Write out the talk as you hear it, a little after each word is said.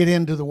Get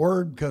into the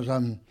Word because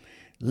I'm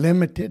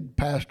limited.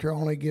 Pastor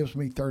only gives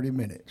me 30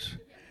 minutes.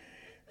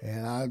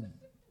 And I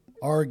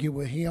argue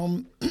with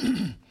him,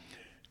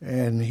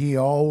 and he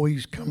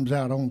always comes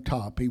out on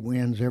top. He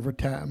wins every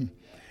time.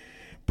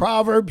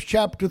 Proverbs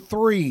chapter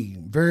 3,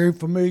 very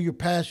familiar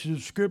passage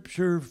of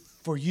Scripture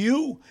for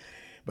you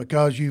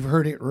because you've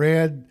heard it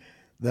read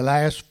the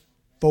last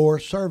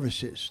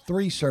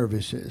three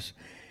services.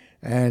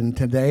 And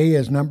today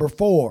is number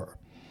 4.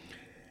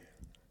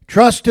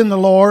 Trust in the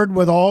Lord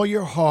with all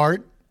your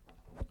heart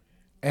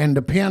and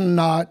depend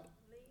not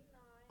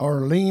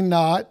or lean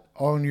not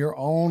on your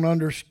own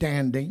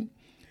understanding.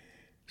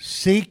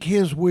 Seek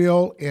His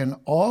will in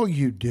all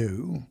you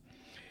do,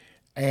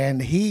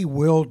 and He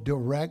will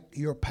direct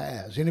your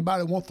paths.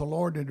 Anybody want the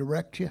Lord to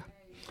direct you?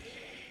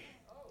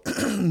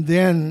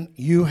 Then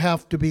you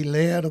have to be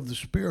led of the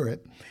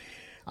Spirit.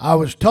 I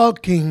was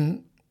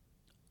talking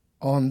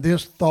on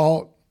this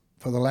thought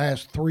for the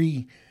last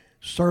 3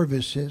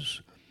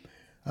 services,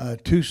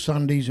 2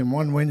 Sundays and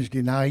 1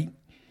 Wednesday night.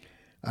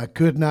 I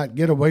could not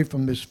get away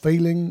from this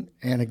feeling,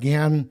 and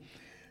again,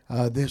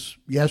 this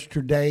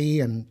yesterday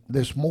and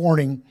this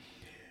morning,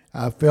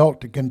 I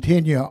felt to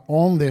continue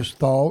on this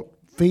thought,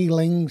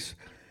 feelings,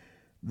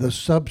 the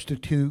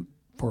substitute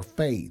for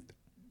faith.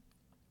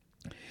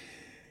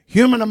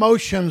 Human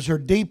emotions are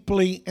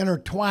deeply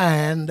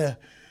intertwined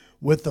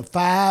with the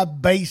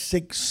 5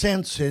 basic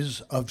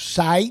senses of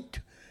sight,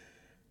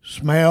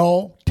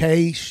 smell,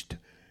 taste,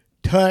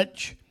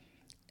 touch,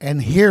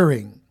 and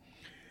hearing,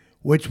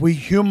 which we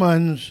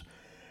humans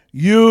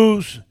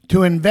use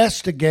to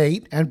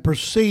investigate and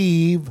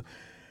perceive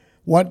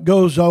what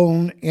goes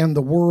on in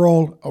the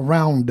world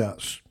around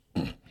us.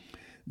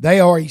 They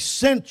are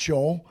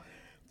essential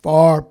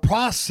for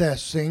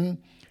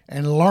processing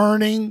and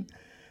learning,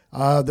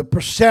 the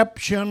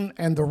perception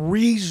and the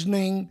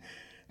reasoning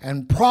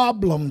and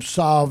problem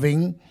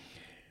solving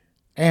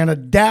and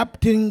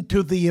adapting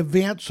to the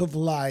events of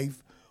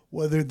life,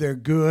 whether they're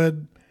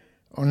good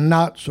or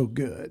not so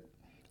good.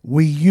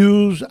 We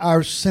use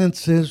our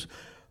senses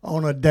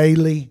on a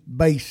daily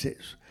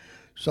basis.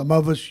 Some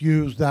of us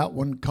use that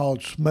one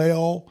called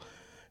smell,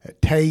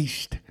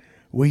 taste.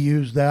 We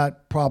use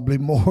that probably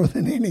more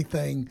than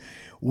anything.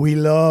 We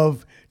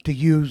love to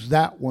use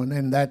that one,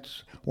 and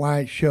that's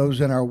why it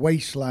shows in our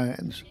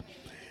waistlines.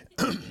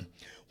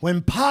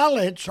 When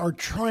pilots are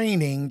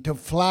training to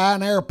fly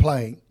an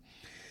airplane,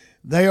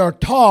 they are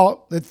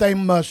taught that they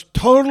must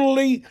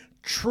totally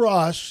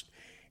trust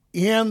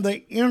in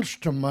the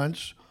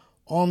instruments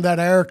on that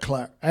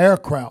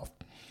aircraft.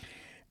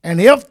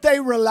 And if they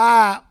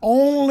rely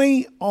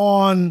only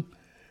on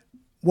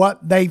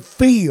what they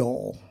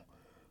feel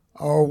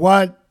or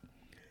what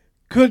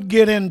could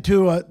get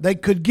into they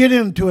could get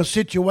into a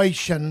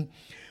situation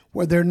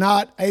where they're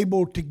not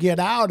able to get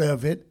out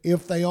of it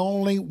if they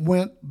only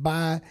went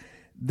by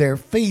their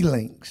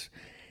feelings.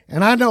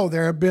 And I know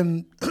there have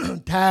been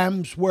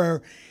times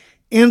where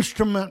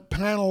instrument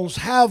panels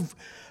have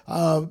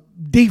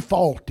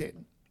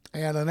defaulted,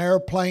 and an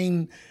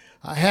airplane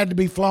had to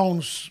be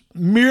flown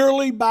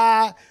merely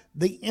by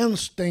the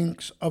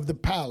instincts of the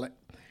pilot.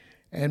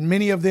 And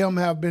many of them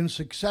have been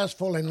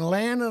successful in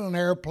landing an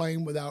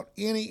airplane without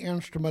any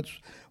instruments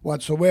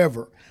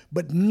whatsoever.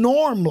 But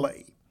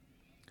normally,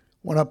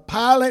 when a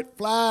pilot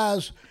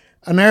flies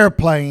an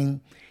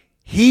airplane,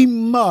 he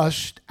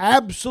must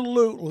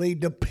absolutely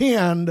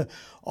depend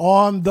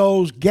on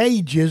those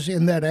gauges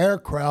in that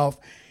aircraft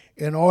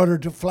in order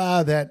to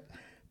fly that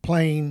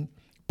plane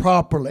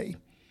properly.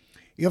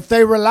 If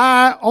they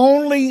rely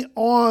only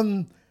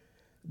on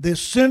the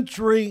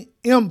sensory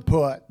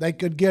input, they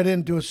could get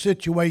into a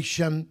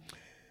situation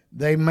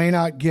they may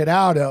not get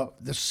out of.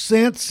 The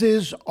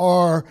senses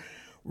are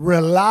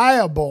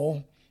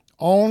reliable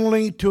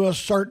only to a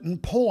certain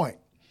point.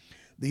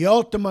 The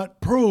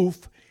ultimate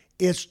proof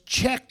is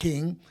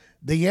checking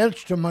the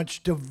instruments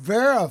to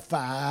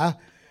verify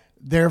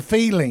their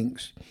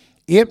feelings.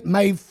 It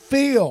may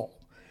feel,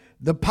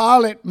 the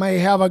pilot may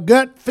have a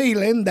gut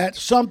feeling that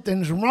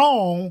something's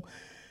wrong,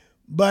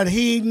 but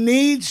he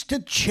needs to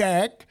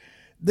check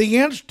the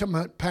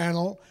instrument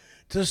panel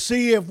to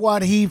see if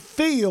what he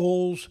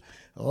feels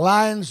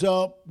lines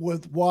up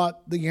with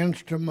what the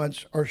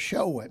instruments are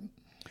showing.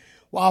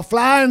 While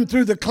flying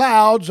through the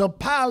clouds, a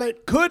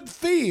pilot could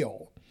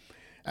feel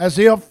as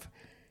if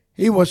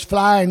he was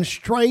flying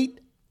straight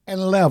and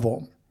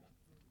level,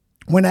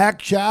 when in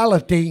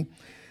actuality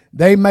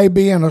they may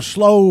be in a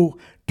slow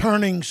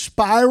turning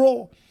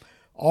spiral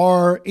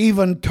or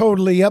even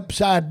totally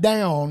upside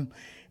down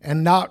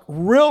and not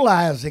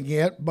realizing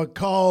it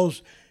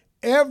because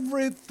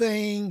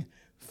everything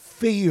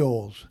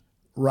feels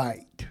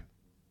right.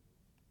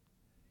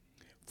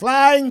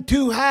 Flying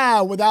too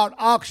high without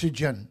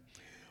oxygen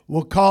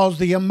will cause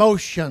the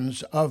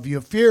emotions of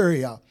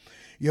euphoria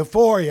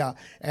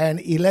and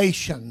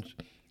elation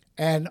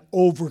and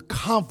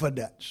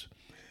overconfidence.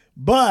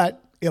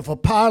 But if a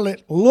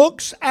pilot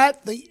looks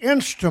at the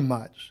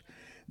instruments,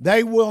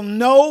 they will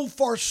know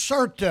for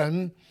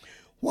certain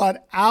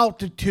what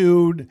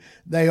altitude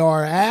they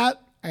are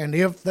at and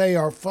if they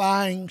are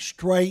flying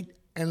straight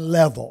and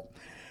level.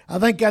 I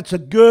think that's a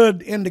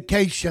good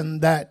indication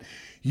that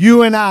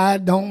you and I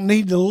don't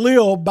need to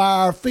live by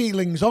our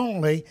feelings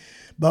only,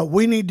 but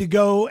we need to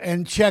go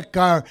and check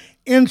our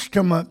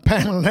instrument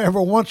panel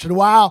every once in a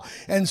while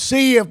and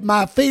see if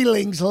my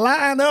feelings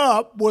line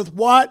up with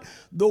what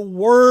the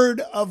Word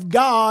of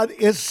God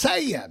is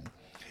saying.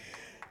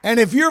 And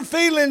if your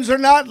feelings are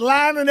not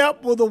lining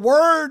up with the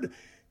Word,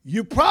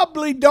 you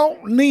probably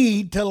don't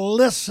need to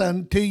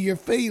listen to your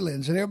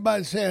feelings. And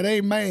everybody said,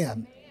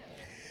 amen.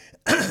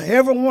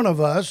 Every one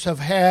of us have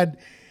had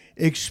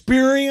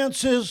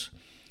experiences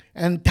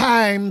and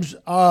times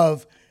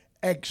of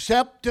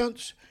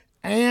acceptance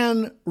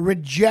and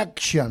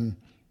rejection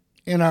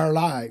in our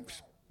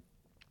lives.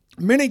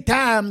 Many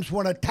times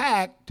when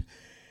attacked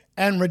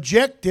and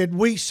rejected,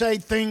 we say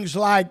things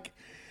like,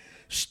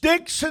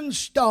 sticks and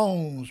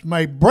stones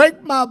may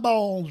break my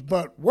bones,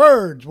 but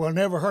words will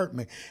never hurt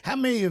me. How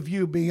many of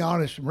you, be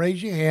honest and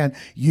raise your hand,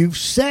 you've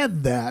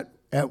said that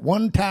at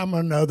one time or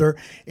another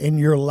in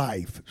your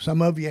life?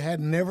 Some of you had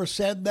never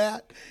said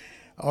that,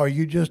 or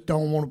you just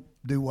don't want to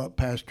do what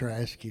Pastor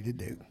asked you to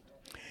do.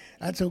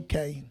 That's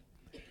okay,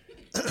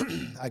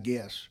 I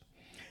guess.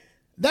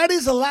 That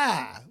is a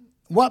lie.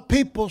 What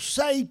people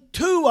say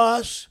to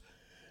us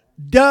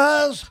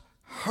does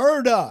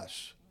hurt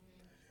us.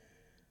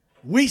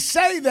 We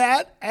say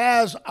that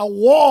as a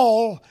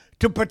wall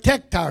to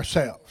protect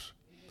ourselves.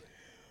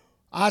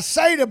 I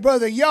say to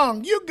Brother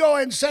Young, you go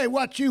and say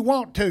what you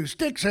want to.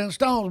 Sticks and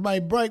stones may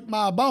break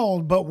my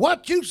bones, but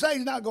what you say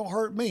is not going to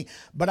hurt me.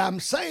 But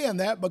I'm saying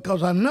that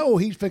because I know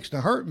he's fixing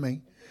to hurt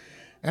me,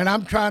 and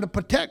I'm trying to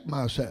protect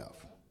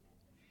myself.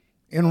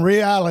 In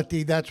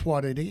reality, that's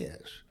what it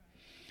is.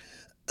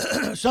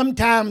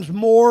 Sometimes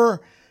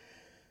more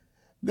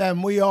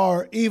than we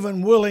are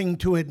even willing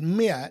to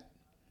admit,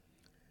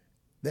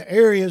 the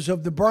areas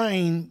of the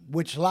brain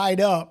which light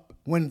up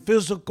when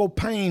physical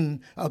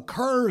pain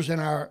occurs in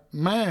our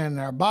mind,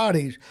 our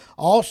bodies,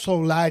 also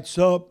lights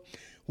up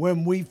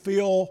when we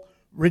feel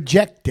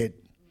rejected.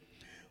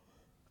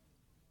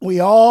 We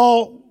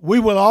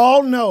will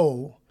all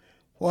know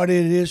what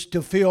it is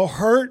to feel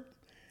hurt,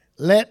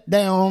 let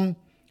down,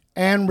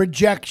 and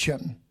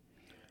rejection.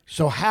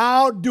 So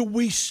how do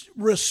we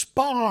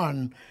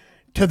respond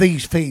to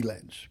these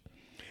feelings?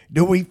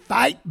 Do we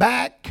fight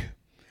back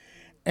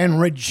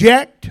and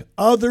reject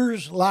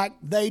others like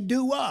they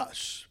do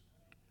us?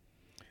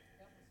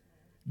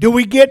 Do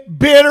we get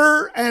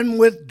bitter and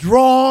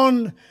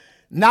withdrawn,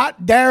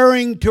 not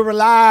daring to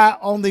rely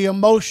on the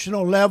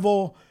emotional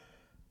level,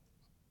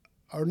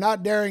 or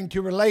not daring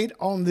to relate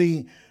on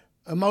the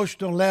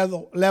emotional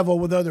level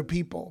with other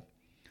people?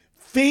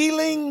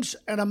 Feelings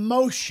and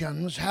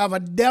emotions have a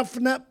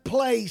definite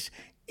place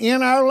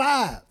in our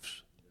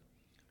lives,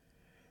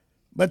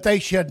 but they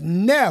should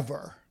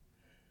never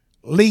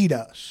lead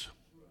us.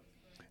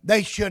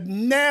 They should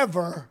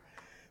never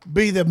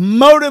be the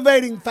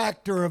motivating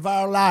factor of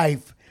our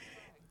life,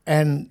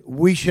 and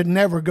we should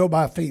never go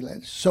by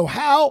feelings. So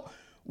how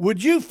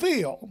would you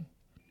feel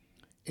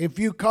if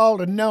you called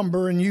a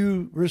number and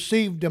you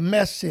received a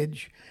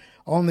message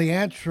on the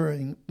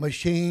answering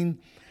machine,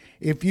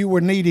 if you were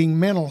needing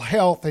mental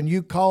health and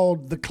you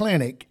called the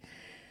clinic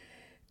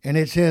and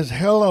it says,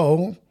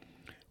 hello,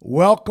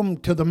 welcome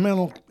to the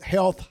mental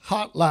health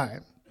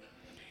hotline.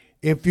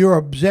 If you're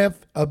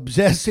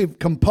obsessive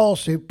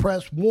compulsive,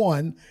 press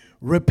 1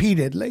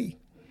 repeatedly.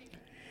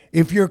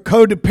 If you're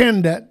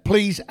codependent,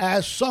 please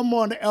ask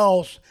someone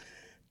else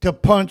to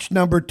punch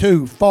number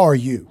 2 for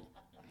you.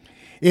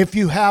 If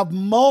you have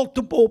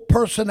multiple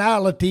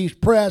personalities,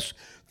 press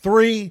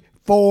 3,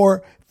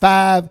 4,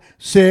 5,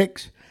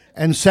 6,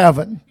 and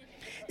 7.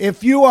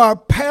 If you are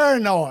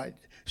paranoid,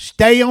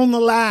 stay on the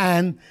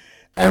line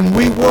and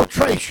we will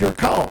trace your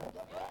call.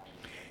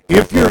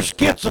 If you're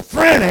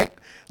schizophrenic,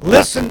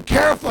 listen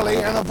carefully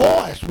and a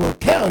voice will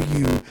tell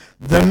you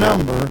the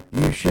number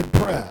you should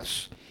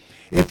press.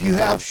 If you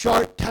have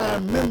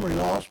short-term memory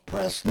loss,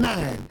 press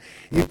 9.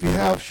 If you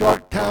have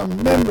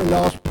short-term memory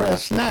loss,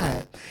 press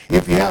 9.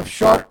 If you have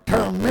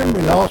short-term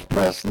memory loss,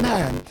 press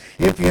 9.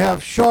 If you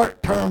have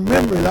short-term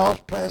memory loss,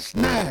 press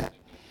 9.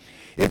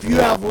 If you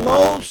have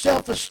low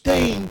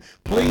self-esteem,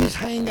 please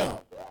hang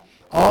up.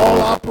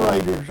 All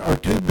operators are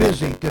too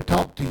busy to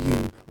talk to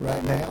you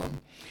right now.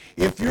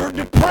 If you're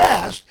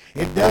depressed,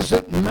 it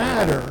doesn't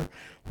matter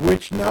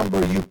which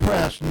number you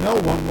press. No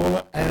one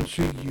will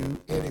answer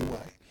you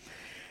anyway.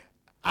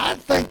 I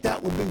think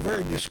that would be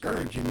very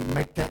discouraging to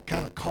make that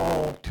kind of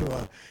call to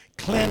a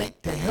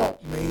clinic to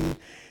help me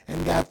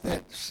and got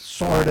that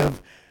sort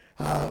of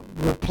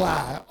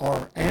reply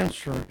or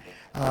answer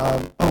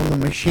on the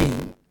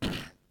machine.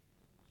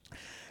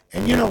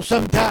 And you know,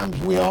 sometimes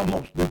we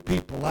almost do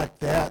people like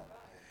that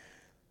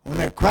when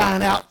they're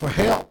crying out for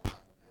help.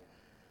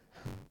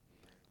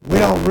 We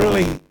don't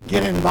really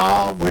get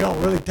involved. We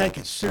don't really take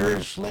it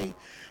seriously.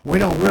 We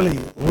don't really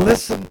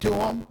listen to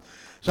them.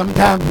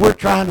 Sometimes we're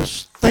trying to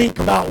think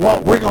about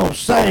what we're going to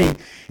say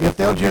if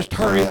they'll just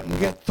hurry up and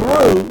get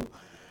through.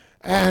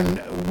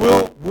 And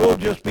we'll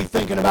just be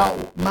thinking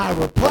about my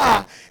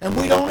reply, and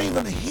we don't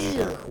even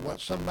hear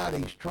what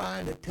somebody's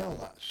trying to tell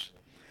us.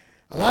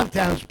 A lot of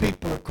times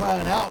people are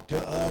crying out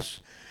to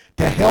us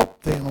to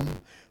help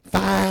them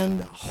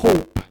find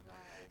hope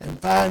and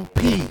find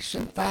peace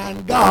and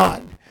find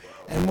God,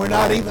 and we're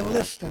not even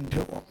listening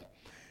to them.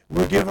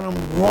 We're giving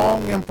them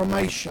wrong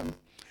information.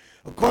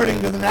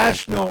 According to the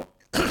National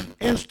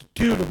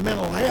Institute of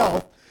Mental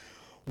Health,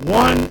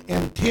 1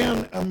 in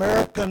 10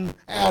 American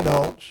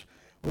adults,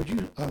 would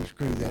you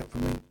unscrew that for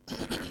me?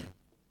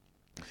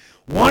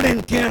 1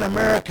 in 10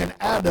 American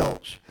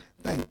adults,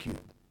 thank you.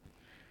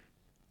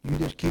 You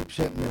just keep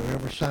sitting there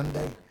every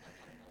Sunday,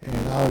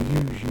 and I'll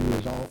use you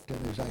as often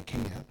as I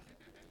can.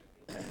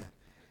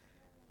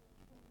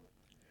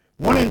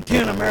 1 in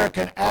 10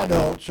 American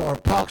adults, or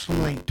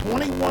approximately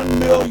 21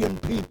 million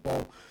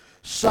people,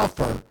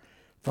 suffer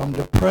from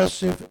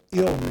depressive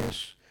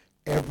illness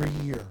every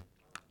year.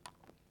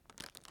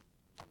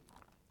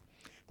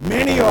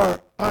 Many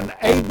are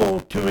unable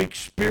to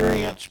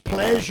experience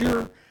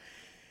pleasure,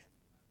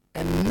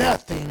 and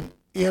nothing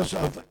is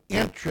of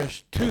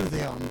interest to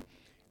them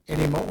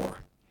anymore.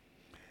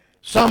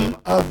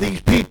 Some of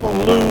these people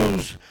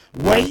lose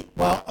weight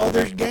while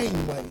others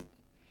gain weight.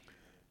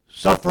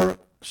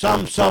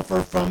 Some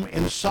suffer from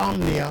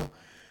insomnia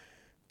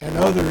and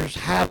others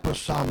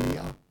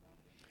hypersomnia.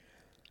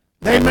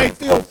 They may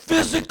feel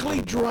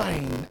physically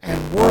drained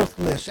and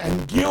worthless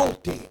and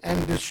guilty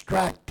and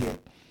distracted.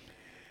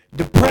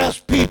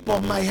 Depressed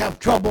people may have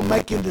trouble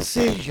making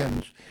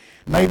decisions,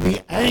 may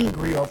be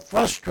angry or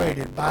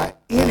frustrated by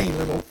any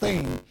little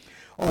thing,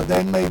 or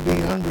they may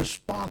be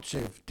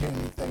unresponsive to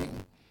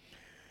anything.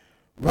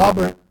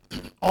 Robert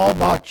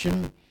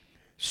Albachin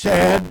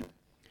said,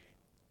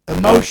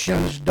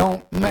 emotions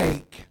don't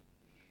make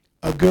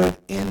a good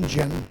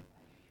engine.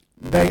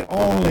 They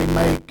only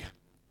make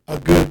a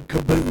good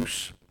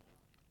caboose.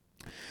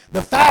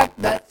 The fact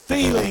that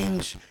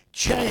feelings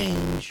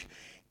change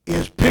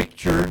is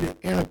pictured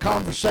in a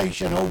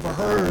conversation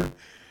overheard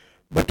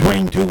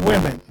between two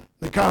women.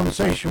 The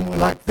conversation was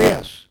like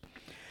this: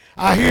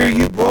 I hear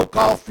you broke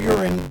off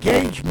your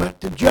engagement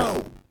to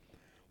Joe.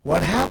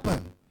 What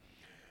happened?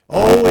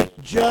 Oh, it's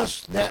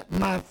just that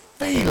my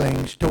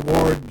feelings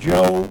toward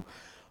Joe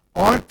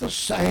aren't the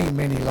same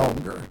any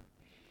longer.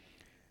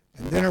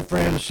 And then her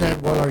friend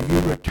said, well, are you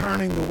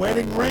returning the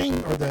wedding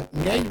ring or the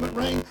engagement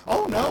ring?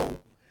 Oh, no.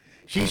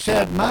 She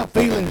said, my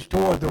feelings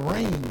toward the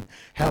ring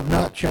have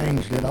not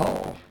changed at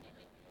all.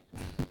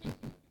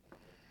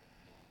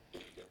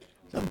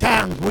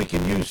 Sometimes we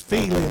can use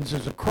feelings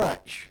as a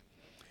crutch.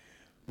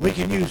 We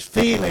can use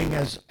feeling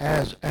as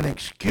an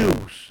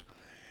excuse.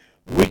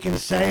 We can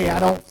say, I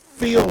don't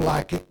feel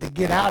like it, to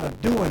get out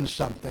of doing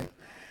something.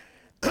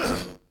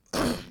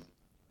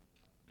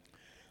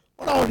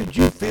 What all did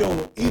you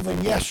feel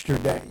even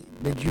yesterday?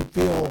 Did you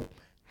feel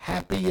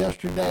happy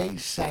yesterday,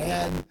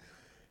 sad,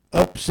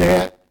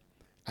 upset,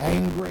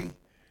 angry,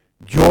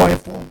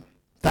 joyful,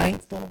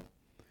 thankful,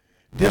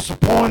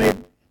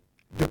 disappointed,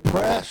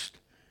 depressed,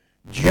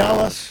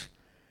 jealous,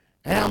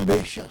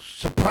 ambitious,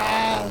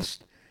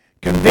 surprised,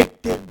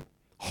 convicted,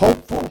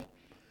 hopeful?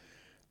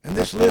 And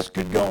this list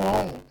could go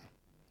on.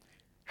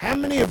 How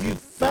many of you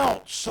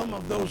felt some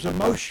of those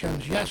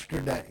emotions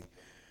yesterday?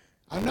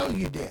 I know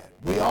you did.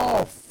 We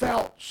all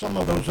felt some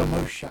of those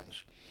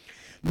emotions.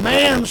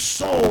 Man's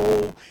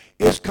soul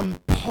is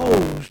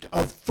composed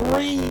of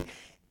 3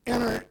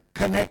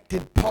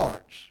 interconnected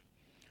parts.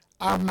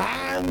 Our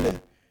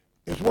mind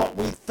is what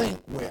we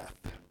think with.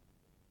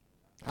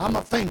 I'm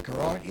a thinker,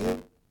 aren't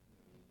you?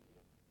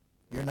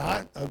 You're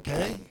not?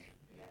 Okay.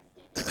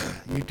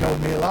 You told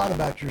me a lot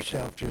about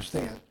yourself just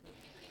then.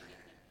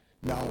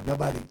 No,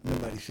 nobody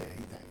said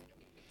anything.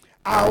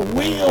 Our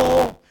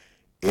will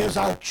is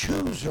our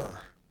chooser.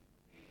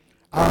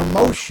 Our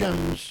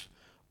emotions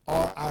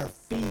are our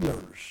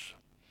feelers.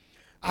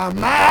 Our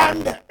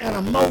mind and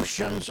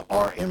emotions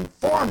are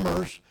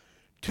informers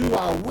to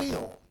our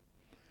will.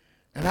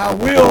 And our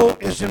will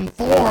is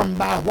informed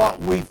by what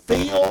we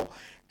feel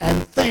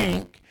and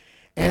think,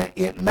 and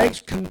it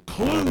makes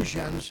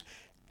conclusions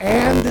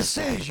and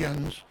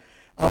decisions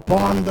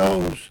upon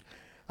those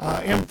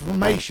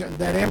information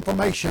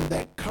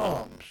that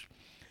comes.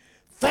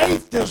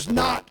 Faith does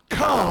not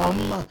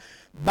come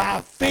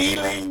by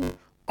feeling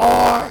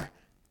or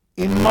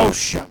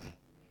emotion.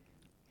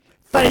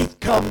 Faith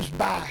comes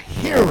by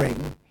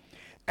hearing,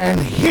 and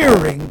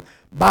hearing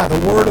by the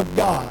Word of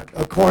God,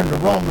 according to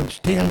Romans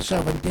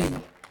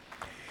 10:17.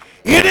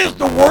 It is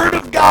the Word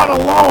of God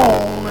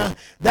alone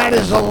that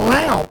is a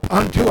lamp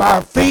unto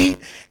our feet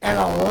and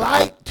a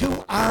light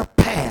to our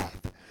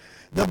path.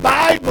 The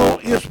Bible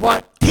is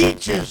what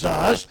teaches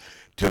us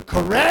to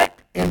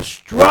correct,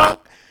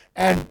 instruct,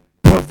 and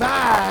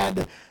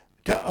provide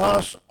to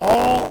us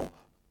all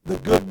the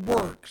good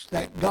works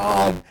that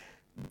God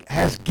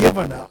has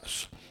given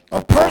us.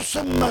 A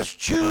person must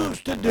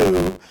choose to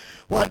do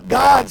what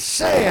God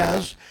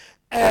says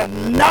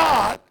and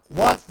not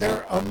what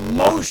their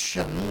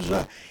emotions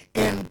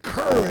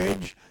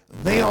encourage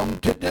them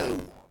to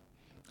do.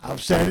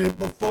 I've said it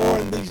before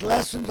in these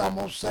lessons. I'm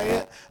going to say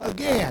it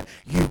again.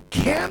 You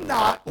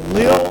cannot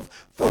live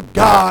for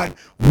God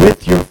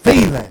with your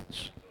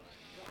feelings.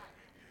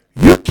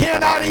 You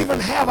cannot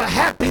even have a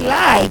happy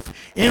life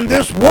in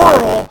this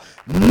world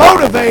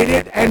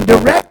motivated and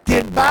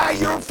directed by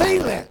your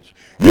feelings.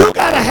 You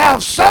got to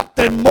have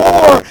something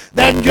more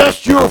than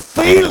just your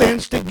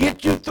feelings to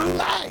get you through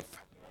life.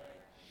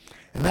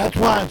 And that's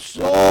why it's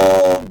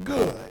so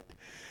good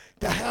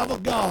to have a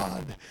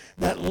God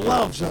that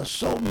loves us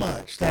so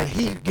much that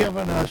he's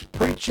given us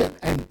preaching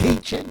and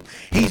teaching.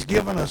 He's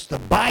given us the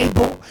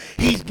Bible.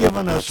 He's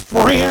given us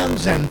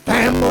friends and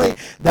family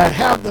that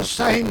have the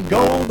same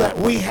goal that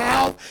we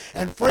have.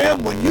 And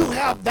friend, when you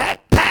have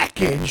that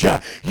package,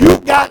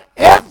 you've got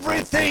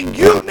everything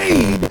you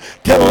need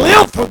to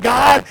live for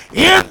God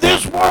in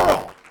this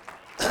world.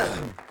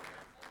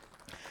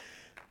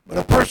 But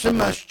a person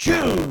must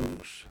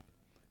choose.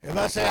 If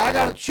I say, I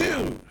got to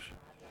choose,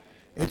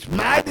 it's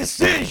my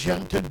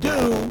decision to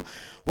do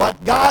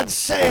what God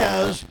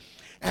says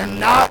and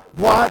not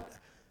what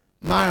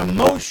my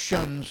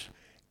emotions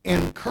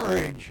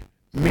encourage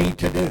me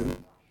to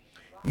do.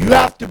 You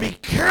have to be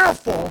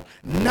careful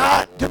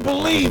not to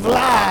believe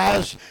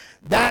lies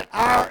that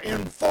our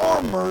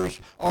informers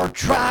are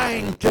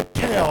trying to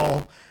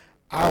tell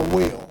our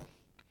will.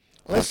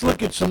 Let's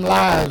look at some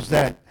lies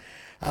that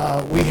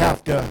we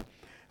have to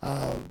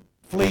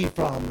flee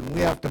from and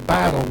we have to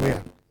battle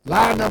with.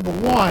 Lie number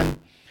one: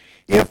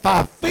 if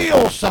I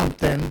feel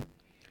something,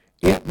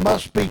 it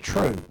must be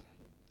true.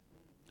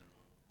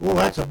 Well,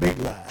 that's a big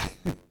lie.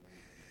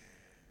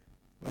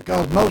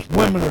 Because most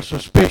women are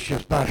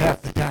suspicious about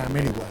half the time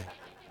anyway.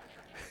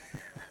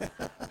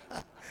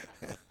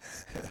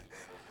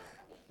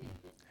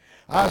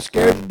 I was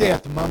scared to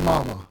death of my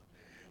mama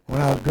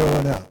when I was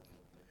growing up.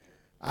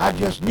 I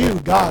just knew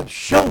God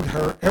showed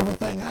her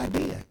everything I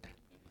did.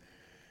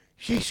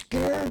 She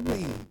scared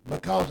me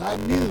because I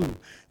knew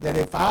that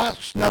if I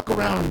snuck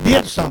around and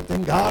did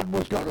something, God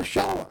was going to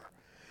show her.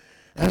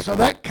 And so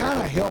that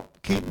kind of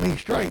helped keep me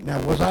straight.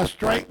 Now, was I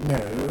straight?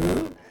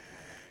 No.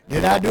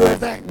 Did I do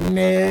anything?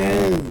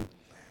 No.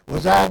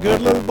 Was I a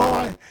good little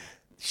boy?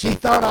 She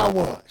thought I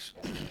was.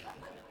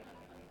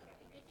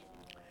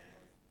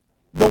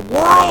 The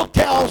world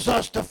tells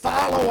us to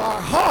follow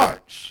our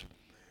hearts,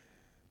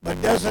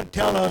 but doesn't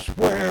tell us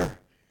where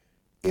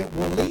it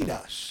will lead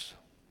us.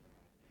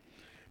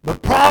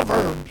 But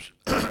Proverbs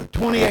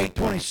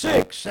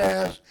 28:26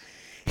 says,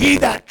 he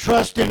that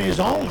trusts in his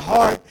own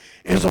heart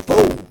is a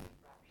fool,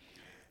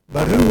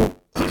 but who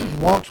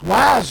walks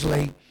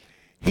wisely,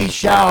 he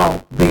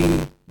shall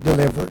be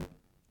delivered.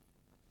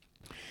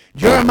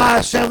 Jeremiah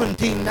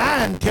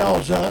 17:9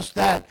 tells us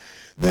that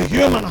the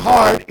human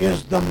heart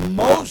is the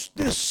most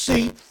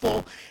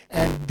deceitful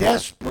and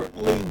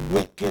desperately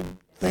wicked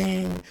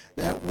thing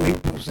that we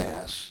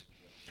possess.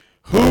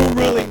 Who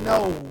really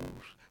knows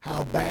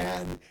how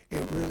bad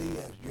it really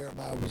is?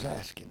 Jeremiah was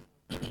asking.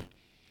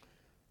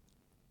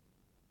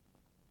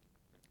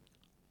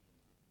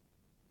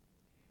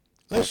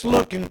 Let's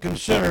look and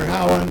consider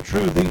how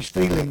untrue these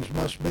feelings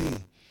must be.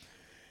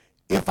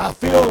 If I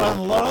feel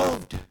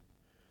unloved,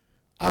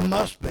 I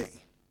must be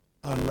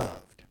unloved.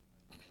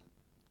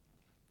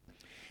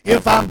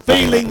 If I'm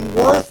feeling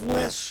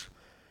worthless,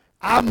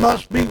 I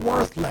must be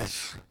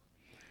worthless.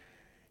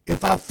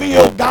 If I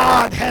feel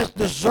God has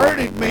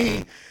deserted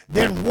me,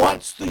 then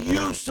what's the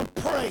use of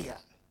praying?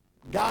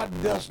 God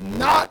does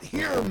not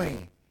hear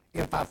me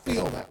if I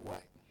feel that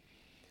way.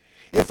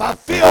 If I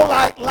feel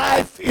like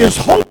life is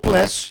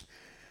hopeless,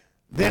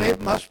 then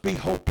it must be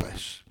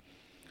hopeless.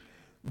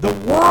 The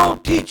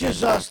world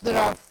teaches us that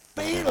our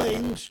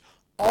feelings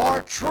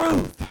are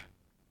truth.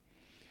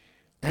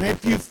 And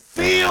if you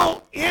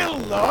feel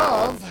in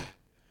love,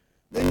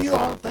 then you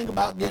ought to think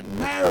about getting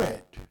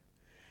married.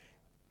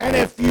 And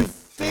if you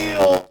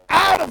feel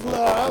out of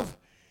love,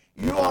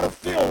 you ought to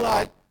feel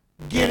like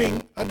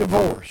getting a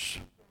divorce.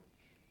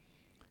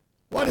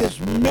 What is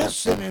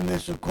missing in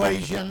this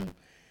equation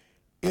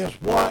is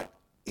what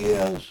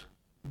is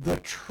the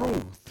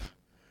truth.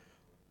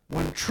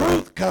 When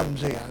truth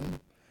comes in,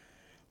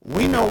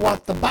 we know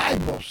what the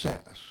Bible says.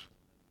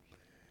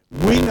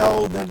 We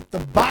know that the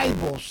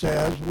Bible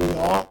says we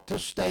ought to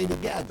stay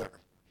together.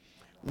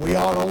 We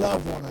ought to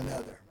love one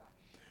another.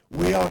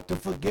 We ought to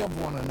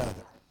forgive one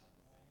another.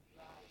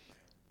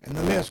 And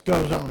the list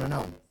goes on and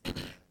on.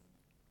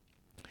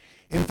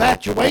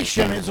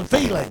 Infatuation is a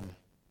feeling.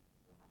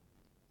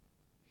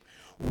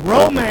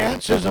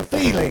 Romance is a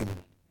feeling.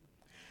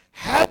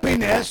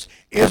 Happiness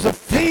is a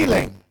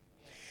feeling.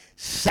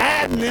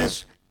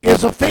 Sadness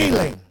is a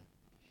feeling.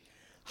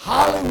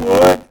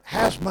 Hollywood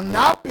has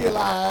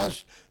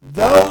monopolized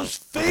those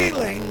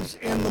feelings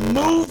in the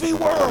movie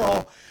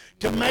world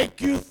to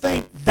make you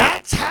think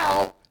that's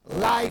how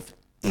life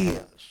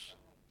is.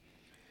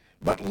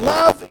 But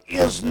love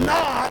is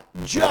not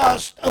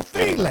just a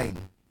feeling.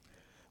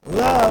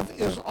 Love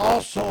is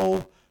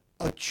also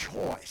a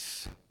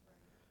choice.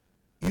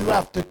 You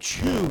have to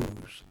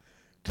choose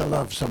to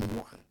love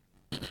someone.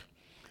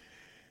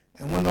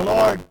 And when the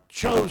Lord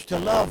chose to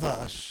love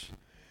us,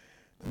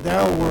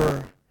 there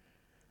were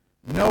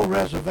no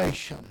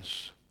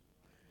reservations.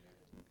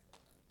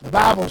 The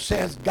Bible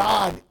says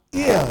God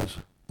is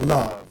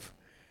love,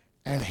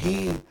 and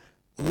he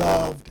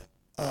loved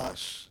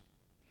us.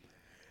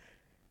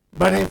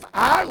 But if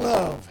I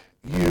love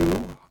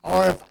you,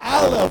 or if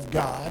I love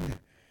God,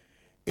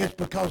 it's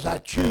because I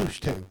choose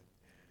to.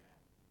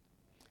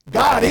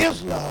 God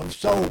is love,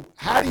 so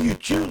how do you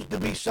choose to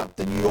be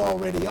something you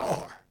already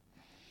are?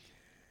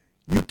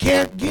 You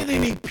can't get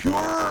any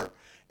purer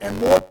and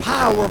more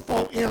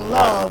powerful in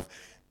love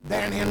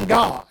than in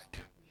God.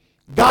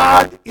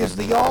 God is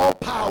the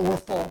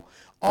all-powerful,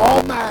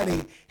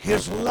 almighty.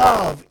 His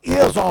love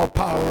is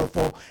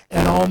all-powerful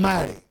and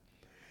almighty.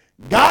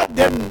 God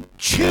didn't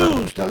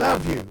choose to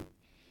love you.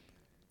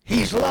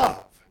 He's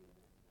love.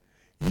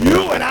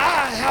 You and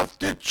I have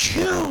to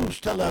choose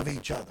to love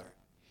each other.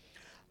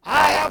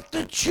 I have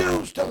to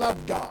choose to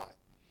love God.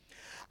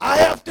 I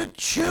have to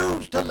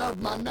choose to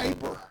love my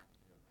neighbor.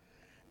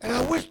 And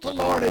I wish the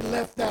Lord had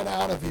left that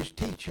out of his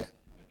teaching.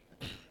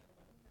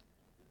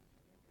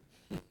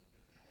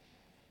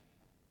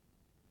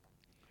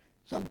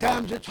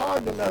 Sometimes it's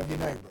hard to love your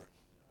neighbor.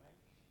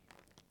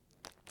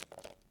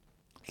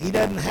 He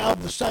doesn't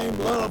have the same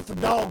love for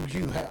dogs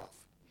you have.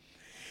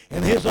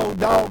 And his old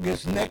dog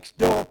is next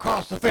door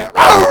across the fence.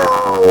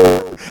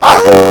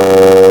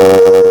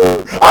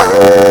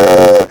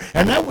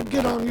 And that would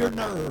get on your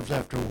nerves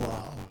after a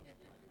while.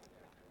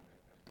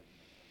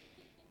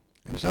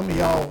 And some of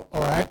y'all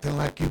are acting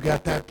like you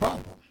got that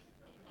problem.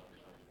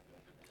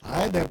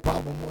 I had that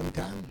problem one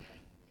time.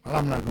 Well,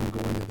 I'm not going to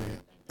go into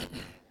that.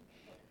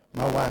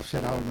 My wife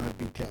said I would not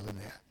be telling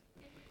that.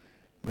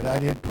 But I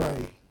did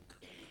pray.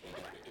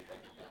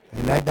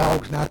 And that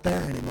dog's not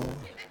there anymore.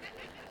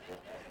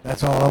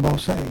 That's all I'm going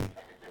to say.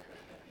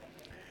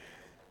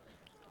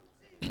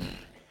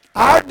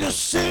 Our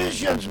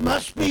decisions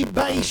must be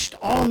based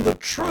on the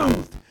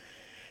truth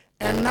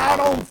and not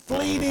on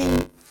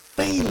fleeting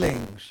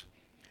feelings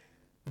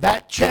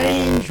that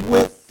change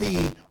with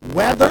the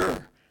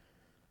weather,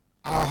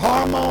 our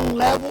hormone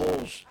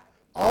levels,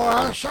 or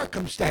our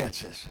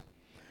circumstances.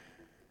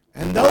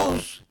 And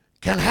those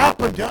can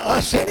happen to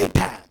us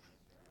anytime.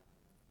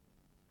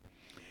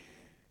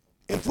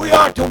 If we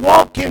are to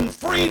walk in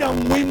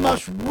freedom, we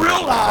must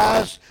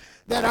realize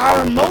that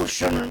our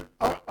emotions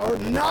are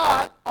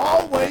not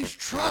always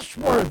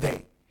trustworthy.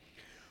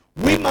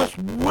 We must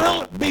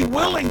be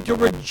willing to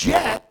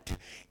reject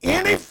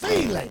any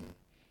feeling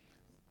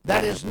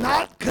that is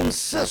not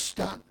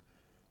consistent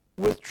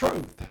with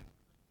truth.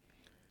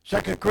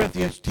 2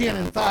 Corinthians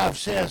 10:5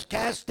 says,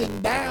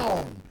 casting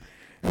down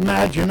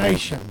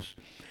imaginations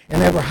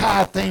and every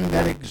high thing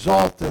that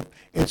exalteth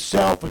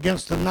itself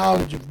against the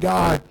knowledge of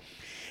God,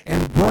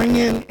 and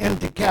bringing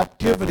into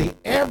captivity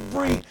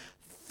every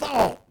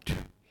thought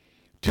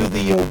to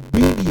the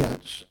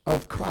obedience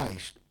of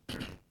Christ.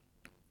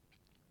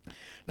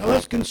 Now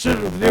let's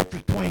consider the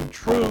difference between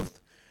truth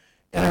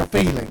and our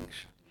feelings.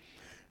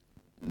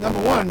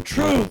 Number one,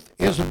 truth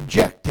is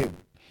objective.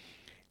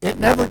 It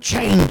never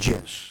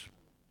changes.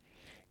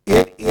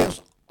 It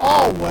is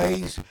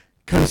always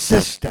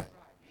consistent.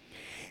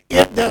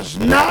 It does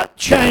not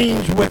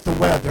change with the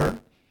weather.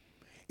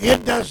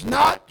 It does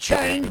not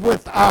change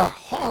with our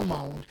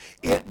hormones.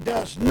 It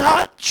does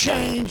not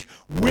change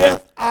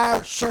with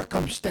our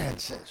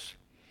circumstances.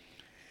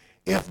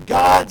 If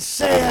God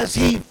says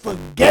he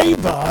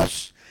forgave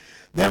us,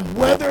 then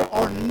whether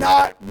or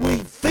not we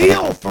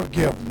feel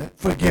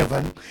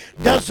forgiven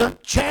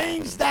doesn't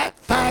change that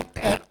fact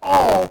at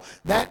all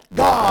that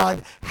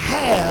God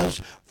has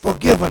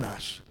forgiven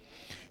us.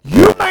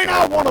 You may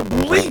not want to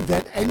believe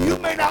it, and you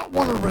may not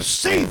want to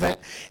receive it,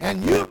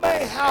 and you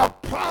may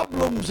have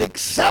problems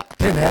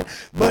accepting it,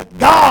 but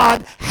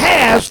God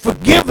has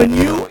forgiven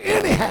you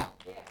anyhow.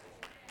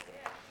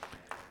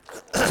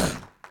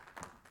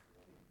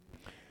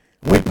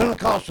 We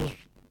Pentecostals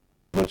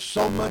put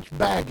so much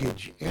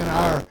baggage in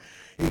our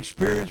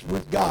experience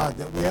with God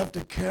that we have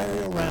to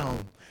carry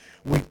around.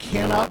 We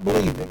cannot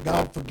believe that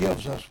God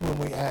forgives us when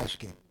we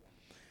ask him.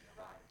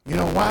 You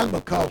know why?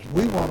 Because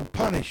we want to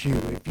punish you.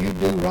 If you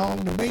do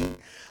wrong to me,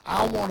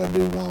 I want to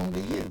do wrong to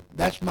you.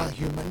 That's my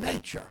human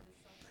nature.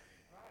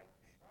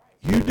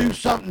 You do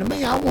something to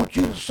me, I want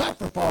you to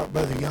suffer for it,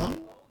 Brother Young.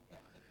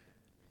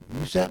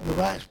 You sat in the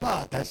right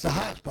spot. That's the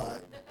high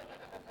spot.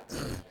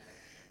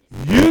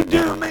 You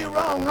do me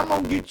wrong, I'm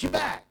going to get you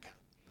back.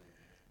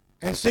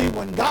 And see,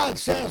 when God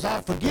says,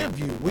 I forgive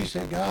you, we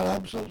say, God,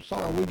 I'm so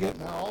sorry. We get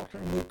in the altar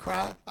and we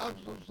cry, I'm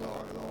so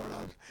sorry,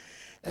 Lord.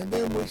 And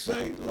then we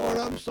say, Lord,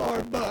 I'm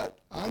sorry, but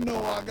I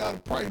know I got to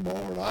pray more,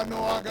 and I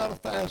know I got to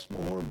fast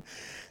more, and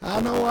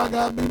I know I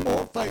got to be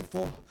more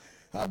faithful,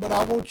 but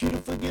I want you to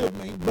forgive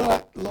me.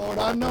 But, Lord,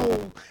 I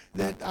know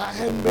that I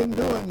haven't been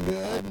doing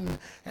good,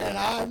 and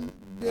I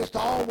just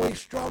always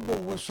struggle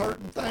with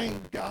certain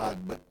things, God,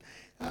 but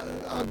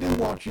I do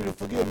want you to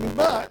forgive me.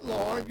 But,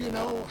 Lord, you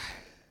know,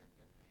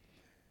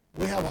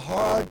 we have a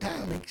hard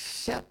time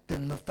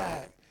accepting the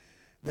fact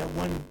that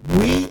when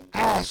we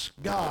ask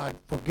God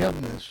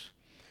forgiveness,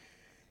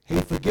 he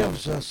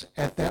forgives us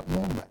at that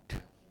moment.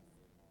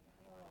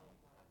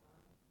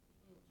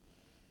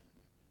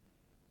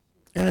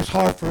 And it's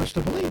hard for us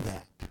to believe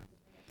that.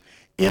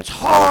 It's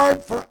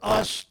hard for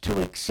us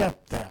to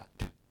accept that.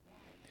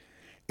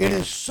 It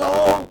is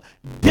so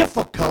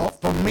difficult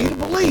for me to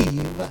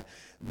believe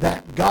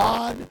that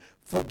God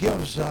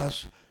forgives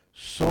us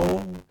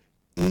so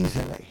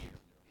easily.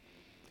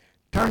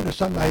 Turn to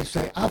somebody and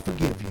say, I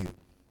forgive you.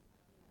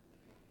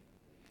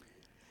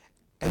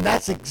 And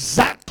that's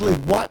exactly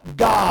what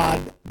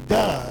God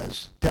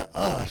does to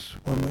us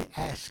when we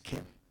ask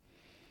him.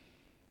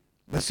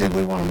 But see,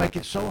 we want to make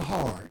it so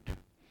hard.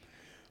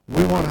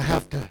 We want to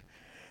have to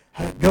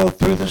go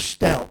through the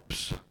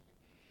steps.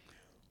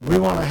 We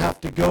want to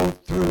have to go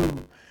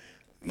through,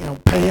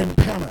 paying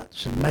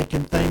penance and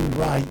making things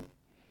right.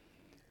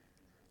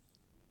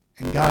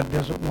 And God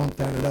doesn't want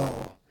that at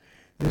all.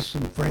 There's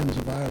some friends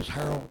of ours,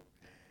 Harold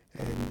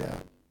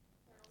and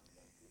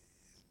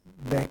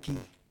Becky.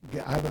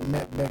 I haven't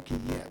met Becky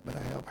yet, but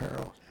I have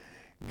Harold.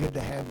 Good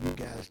to have you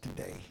guys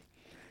today.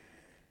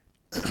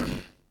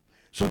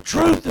 So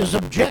truth is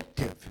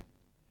objective.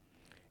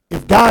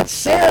 If God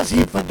says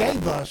he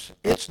forgave us,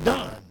 it's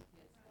done.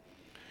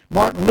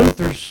 Martin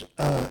Luther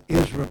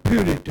is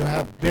reputed to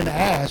have been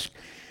asked,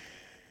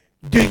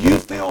 do you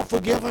feel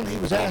forgiven? He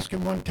was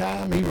asking one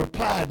time. He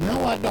replied,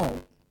 no, I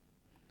don't.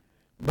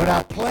 But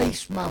I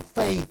place my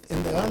faith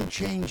in the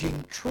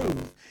unchanging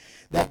truth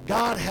that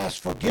God has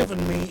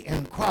forgiven me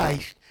in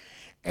Christ,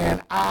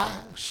 and I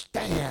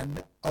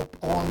stand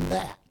upon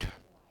that.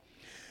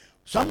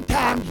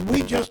 Sometimes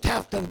we just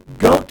have to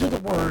go to the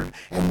Word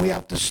and we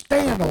have to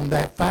stand on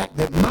that fact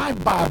that my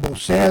Bible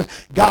says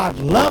God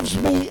loves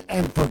me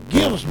and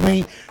forgives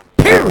me,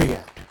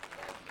 period.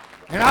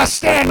 And I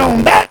stand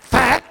on that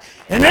fact,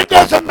 and it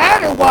doesn't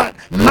matter what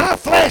my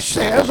flesh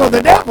says or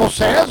the devil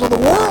says or the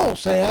world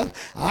says.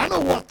 I know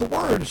what the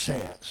Word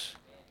says.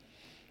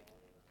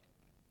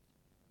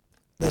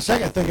 The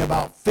second thing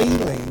about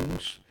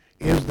feelings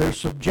is they're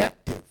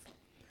subjective.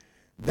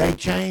 They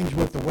change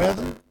with the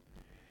weather.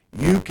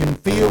 You can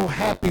feel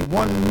happy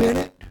one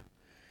minute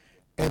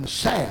and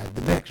sad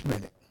the next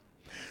minute.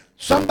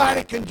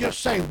 Somebody can just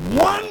say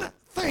one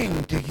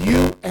thing to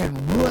you and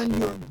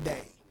ruin your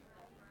day.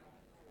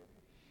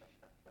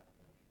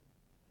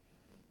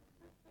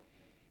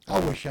 I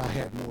wish I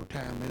had more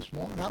time this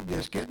morning. I'm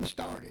just getting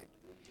started.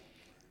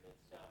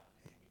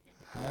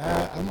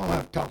 I'm going to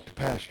have to talk to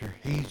Pastor.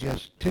 He's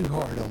just too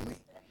hard on me.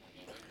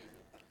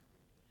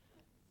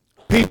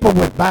 People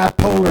with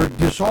bipolar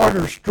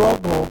disorder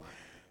struggle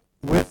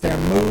with their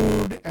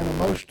mood and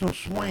emotional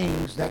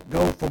swings that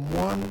go from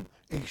one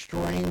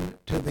extreme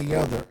to the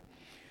other.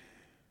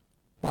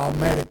 While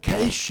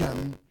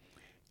medication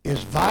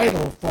is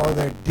vital for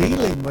their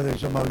dealing with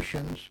his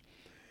emotions,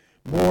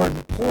 more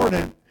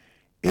important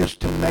is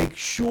to make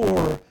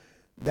sure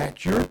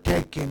that you're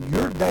taking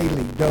your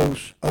daily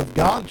dose of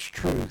God's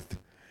truth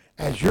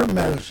as your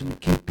medicine to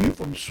keep you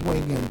from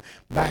swinging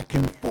back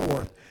and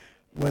forth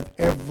with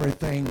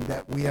everything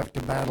that we have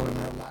to battle in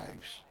our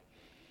lives.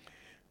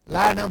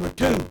 Lie number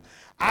 2,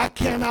 I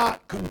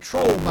cannot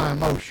control my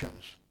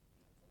emotions.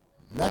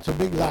 That's a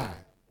big lie.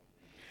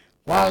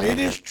 While it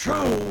is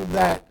true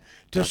that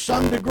to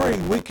some degree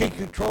we can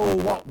control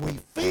what we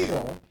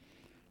feel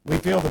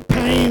the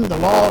pain, the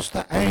loss,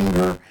 the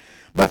anger,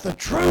 but the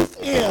truth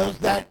is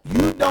that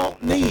you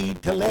don't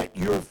need to let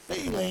your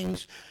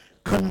feelings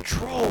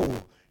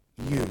control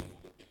you.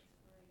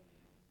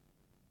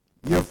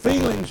 Your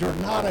feelings are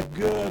not a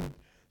good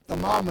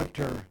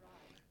thermometer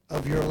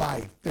of your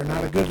life. They're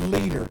not a good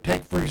leader.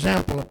 Take, for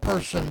example, a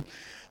person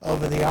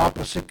of the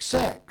opposite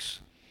sex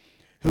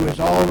who is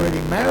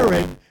already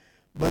married,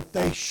 but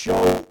they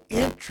show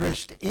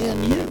interest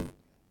in you.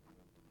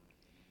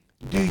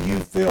 Do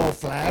you feel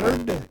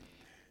flattered?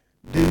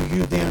 Do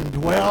you then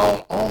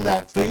dwell on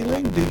that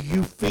feeling? Do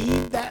you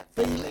feed that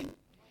feeling?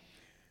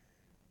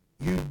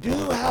 You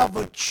do have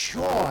a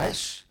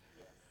choice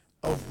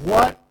of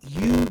what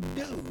you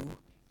do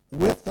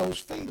with those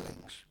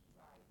feelings.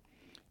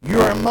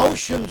 Your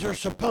emotions are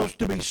supposed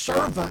to be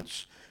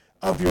servants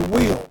of your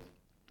will.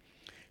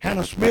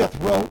 Hannah Smith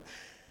wrote,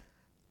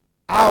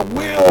 our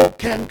will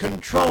can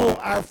control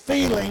our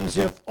feelings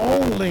if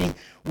only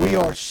we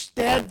are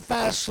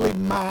steadfastly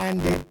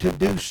minded to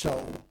do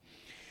so.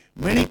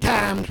 Many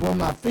times when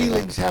my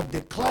feelings have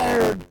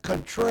declared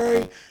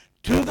contrary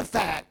to the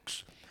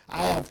facts,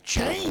 I have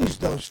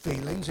changed those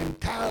feelings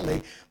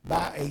entirely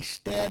by a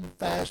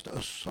steadfast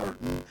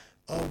assertion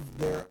of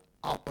their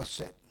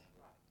opposite.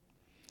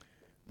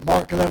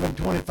 Mark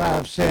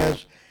 11:25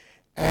 says,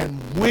 and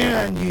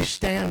when you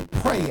stand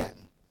praying,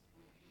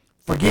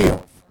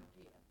 forgive.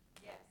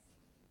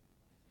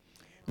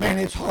 Man,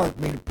 it's hard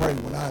for me to pray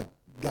when I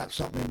got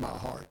something in my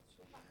heart.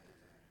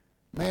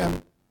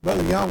 Man,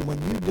 Brother Young,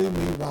 when you do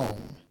me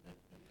wrong,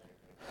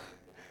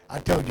 I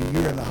told you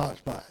you're in the hot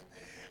spot.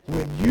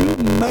 When you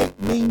make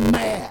me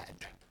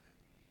mad,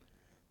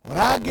 when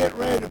I get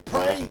ready to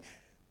pray,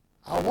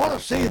 I want to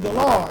see the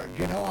Lord,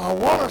 I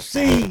want to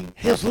see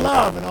his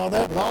love and all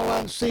that, but all I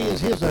can see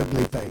is his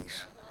ugly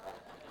face.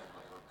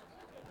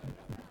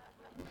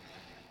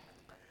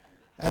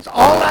 That's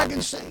all I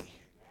can see.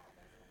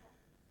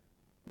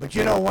 But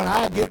you know, when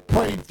I get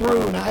prayed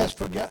through and I ask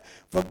for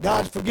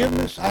God's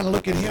forgiveness, I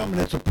look at him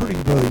and it's a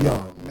pretty Brother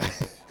Young.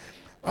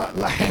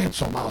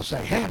 Handsome, I'll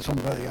say. Handsome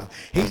Brother Young.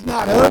 He's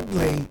not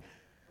ugly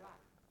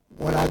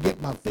when I get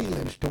my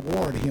feelings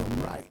toward him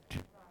right.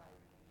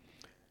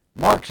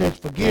 Mark says,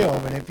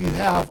 forgive, and if you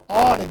have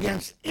aught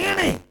against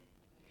any,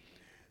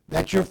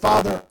 that your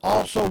Father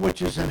also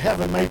which is in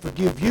heaven may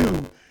forgive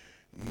you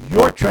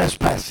your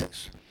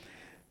trespasses.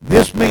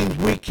 This means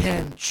we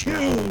can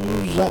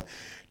choose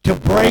to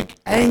break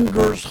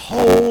anger's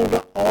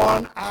hold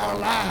on our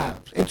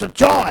lives. It's a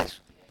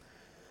choice.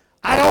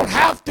 I don't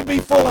have to be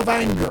full of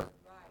anger.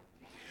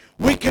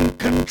 We can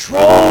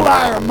control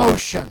our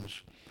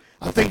emotions.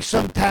 I think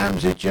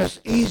sometimes it's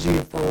just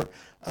easier for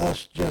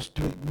us just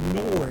to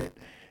ignore it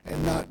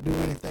and not do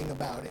anything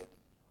about it.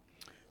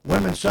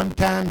 Women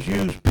sometimes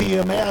use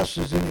PMS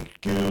as an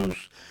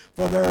excuse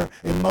for their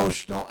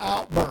emotional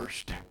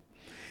outburst.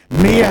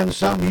 Men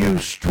sometimes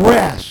use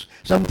stress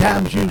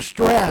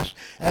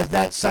as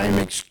that same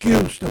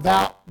excuse of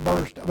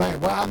outburst.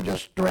 Well, I'm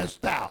just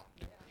stressed out.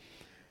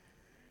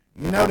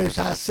 You notice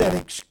I said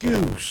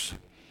excuse.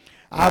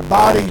 Our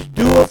bodies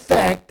do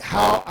affect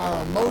how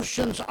our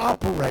emotions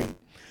operate.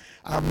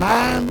 Our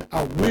mind,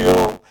 our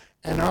will,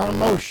 and our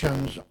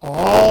emotions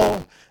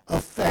all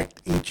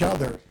affect each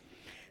other.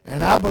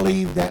 And I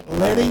believe that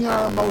letting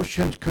our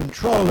emotions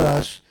control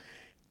us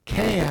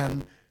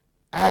can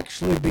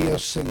actually be a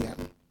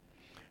sin.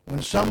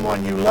 When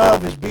someone you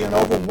love is being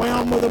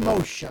overwhelmed with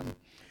emotion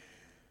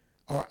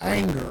or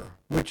anger,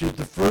 which is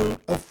the fruit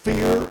of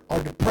fear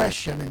or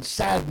depression and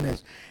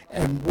sadness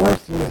and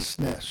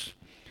worthlessness,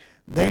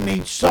 they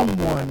need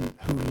someone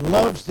who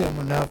loves them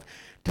enough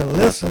to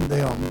listen to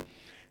them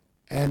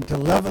and to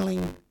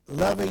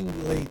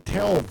lovingly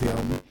tell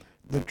them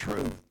the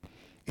truth.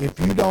 If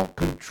you don't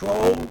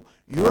control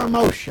your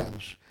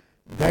emotions,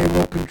 they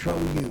will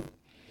control you.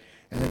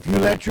 And if you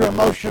let your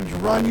emotions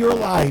run your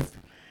life,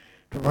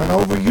 to run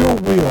over your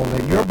will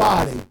and your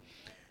body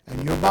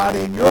and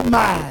your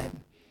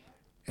mind,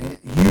 and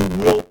you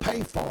will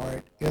pay for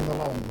it in the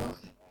long run.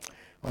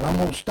 Well, I'm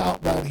going to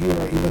stop right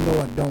here, even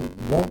though I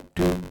don't want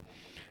to.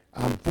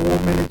 I'm 4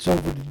 minutes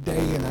over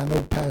today, and I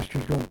know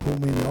Pastor's going to pull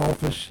me in the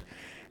office,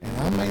 and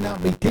I may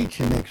not be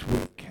teaching next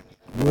week.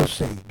 We'll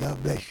see.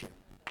 God bless you.